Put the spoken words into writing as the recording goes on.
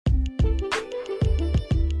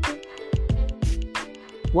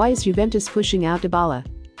Why is Juventus pushing out Dybala?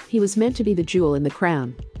 He was meant to be the jewel in the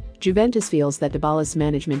crown. Juventus feels that Dybala's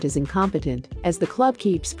management is incompetent, as the club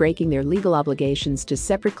keeps breaking their legal obligations to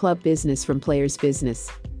separate club business from players' business.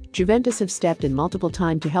 Juventus have stepped in multiple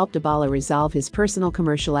times to help Dybala resolve his personal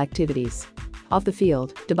commercial activities. Off the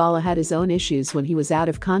field, Dybala had his own issues when he was out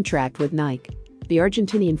of contract with Nike. The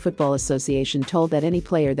Argentinian Football Association told that any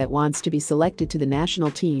player that wants to be selected to the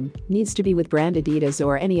national team needs to be with brand Adidas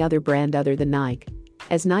or any other brand other than Nike,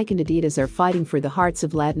 as Nike and Adidas are fighting for the hearts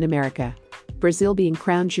of Latin America. Brazil being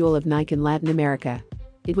crown jewel of Nike in Latin America,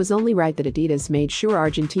 it was only right that Adidas made sure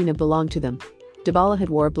Argentina belonged to them. Dybala had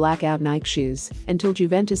wore blackout Nike shoes until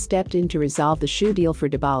Juventus stepped in to resolve the shoe deal for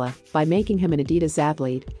Dybala by making him an Adidas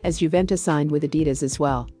athlete, as Juventus signed with Adidas as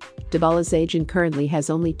well. Dybala's agent currently has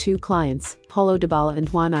only two clients, Paulo Dybala and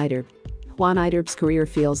Juan Iturbe. Juan Iturb's career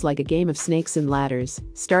feels like a game of snakes and ladders.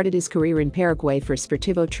 Started his career in Paraguay for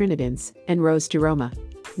Sportivo Trinidad and rose to Roma.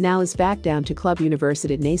 Now is back down to Club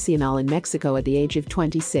Universidad Nacional in Mexico at the age of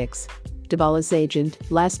 26. Dybala's agent,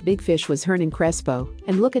 last big fish, was Hernan Crespo,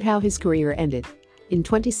 and look at how his career ended. In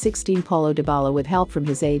 2016, Paulo Dybala, with help from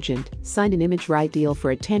his agent, signed an image right deal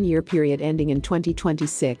for a 10-year period ending in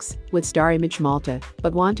 2026 with Star Image Malta,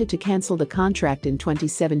 but wanted to cancel the contract in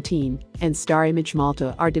 2017, and Star Image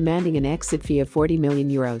Malta are demanding an exit fee of €40 million.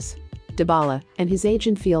 Dybala and his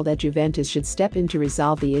agent feel that Juventus should step in to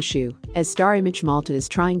resolve the issue, as Star Image Malta is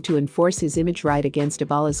trying to enforce his image right against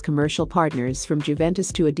Dybala's commercial partners from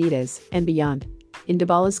Juventus to Adidas and beyond. In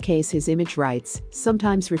Dybala's case, his image rights,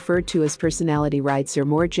 sometimes referred to as personality rights or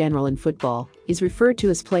more general in football, is referred to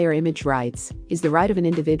as player image rights, is the right of an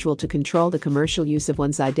individual to control the commercial use of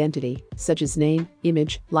one's identity, such as name,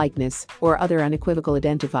 image, likeness, or other unequivocal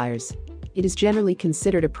identifiers. It is generally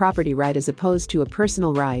considered a property right as opposed to a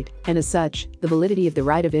personal right, and as such, the validity of the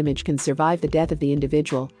right of image can survive the death of the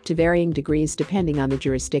individual, to varying degrees depending on the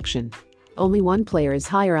jurisdiction. Only one player is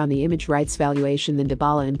higher on the image rights valuation than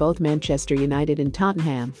Dybala in both Manchester United and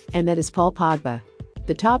Tottenham, and that is Paul Pogba.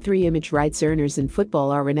 The top three image rights earners in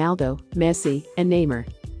football are Ronaldo, Messi, and Neymar,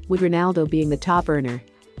 with Ronaldo being the top earner.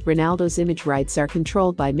 Ronaldo's image rights are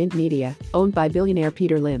controlled by Mint Media, owned by billionaire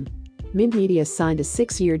Peter Lim. Mint Media signed a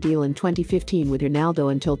 6-year deal in 2015 with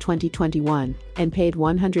Ronaldo until 2021 and paid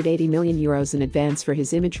 €180 million in advance for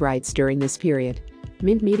his image rights during this period.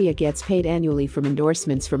 Mint Media gets paid annually from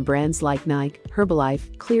endorsements from brands like Nike,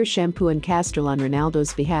 Herbalife, Clear Shampoo and Castrol on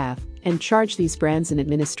Ronaldo's behalf, and charge these brands an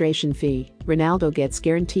administration fee. Ronaldo gets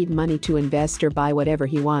guaranteed money to invest or buy whatever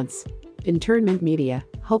he wants. In turn, Mint Media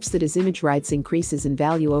hopes that his image rights increases in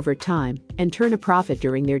value over time and turn a profit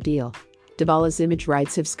during their deal. Dybala's image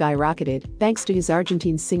rights have skyrocketed thanks to his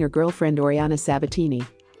Argentine singer girlfriend Oriana Sabatini.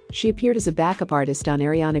 She appeared as a backup artist on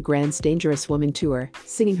Ariana Grande's Dangerous Woman tour,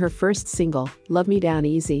 singing her first single, Love Me Down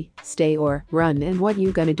Easy, Stay or Run and What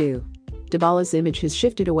You Gonna Do. Dybala's image has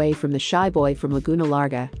shifted away from the shy boy from Laguna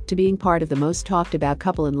Larga to being part of the most talked about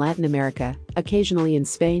couple in Latin America, occasionally in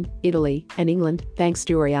Spain, Italy, and England, thanks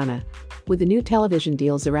to Oriana. With the new television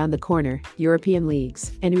deals around the corner, European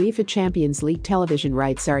leagues and UEFA Champions League television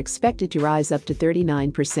rights are expected to rise up to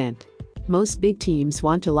 39%. Most big teams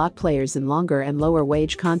want to lock players in longer and lower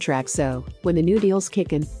wage contracts, so when the new deals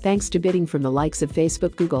kick in, thanks to bidding from the likes of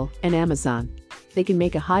Facebook, Google, and Amazon, they can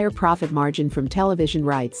make a higher profit margin from television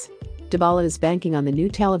rights. Dybala is banking on the new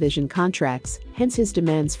television contracts, hence his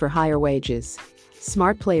demands for higher wages.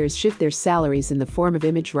 Smart players shift their salaries in the form of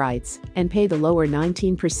image rights and pay the lower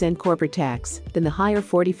 19% corporate tax than the higher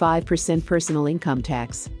 45% personal income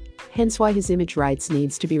tax. Hence why his image rights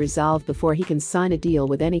needs to be resolved before he can sign a deal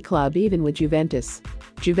with any club, even with Juventus.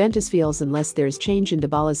 Juventus feels unless there's change in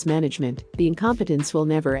Dybala's management, the incompetence will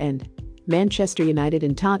never end. Manchester United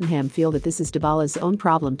and Tottenham feel that this is Dybala's own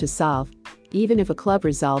problem to solve. Even if a club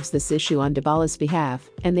resolves this issue on Dybala's behalf,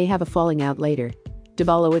 and they have a falling out later,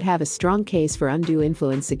 Dybala would have a strong case for undue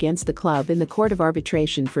influence against the club in the Court of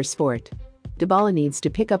Arbitration for Sport. Dybala needs to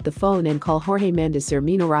pick up the phone and call Jorge Mendes or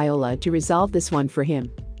Mino Raiola to resolve this one for him.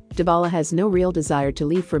 Dybala has no real desire to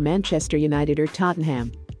leave for Manchester United or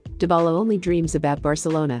Tottenham. Dybala only dreams about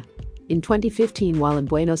Barcelona. In 2015, while in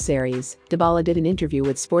Buenos Aires, Dybala did an interview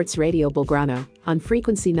with Sports Radio Belgrano on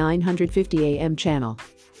Frequency 950 AM channel.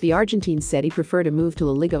 The Argentine said he preferred a move to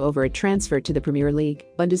La Liga over a transfer to the Premier League,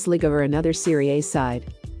 Bundesliga or another Serie A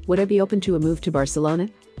side. Would I be open to a move to Barcelona?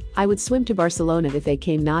 I would swim to Barcelona if they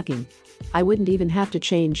came knocking. I wouldn't even have to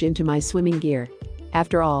change into my swimming gear.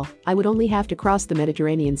 After all, I would only have to cross the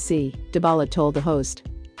Mediterranean Sea, Dybala told the host.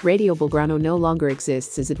 Radio Belgrano no longer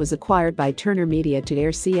exists as it was acquired by Turner Media to air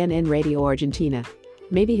CNN Radio Argentina.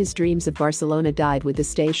 Maybe his dreams of Barcelona died with the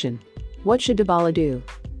station. What should Dybala do?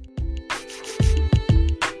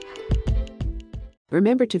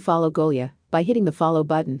 Remember to follow Golia by hitting the follow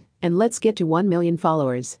button, and let's get to 1 million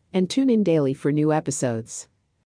followers, and tune in daily for new episodes.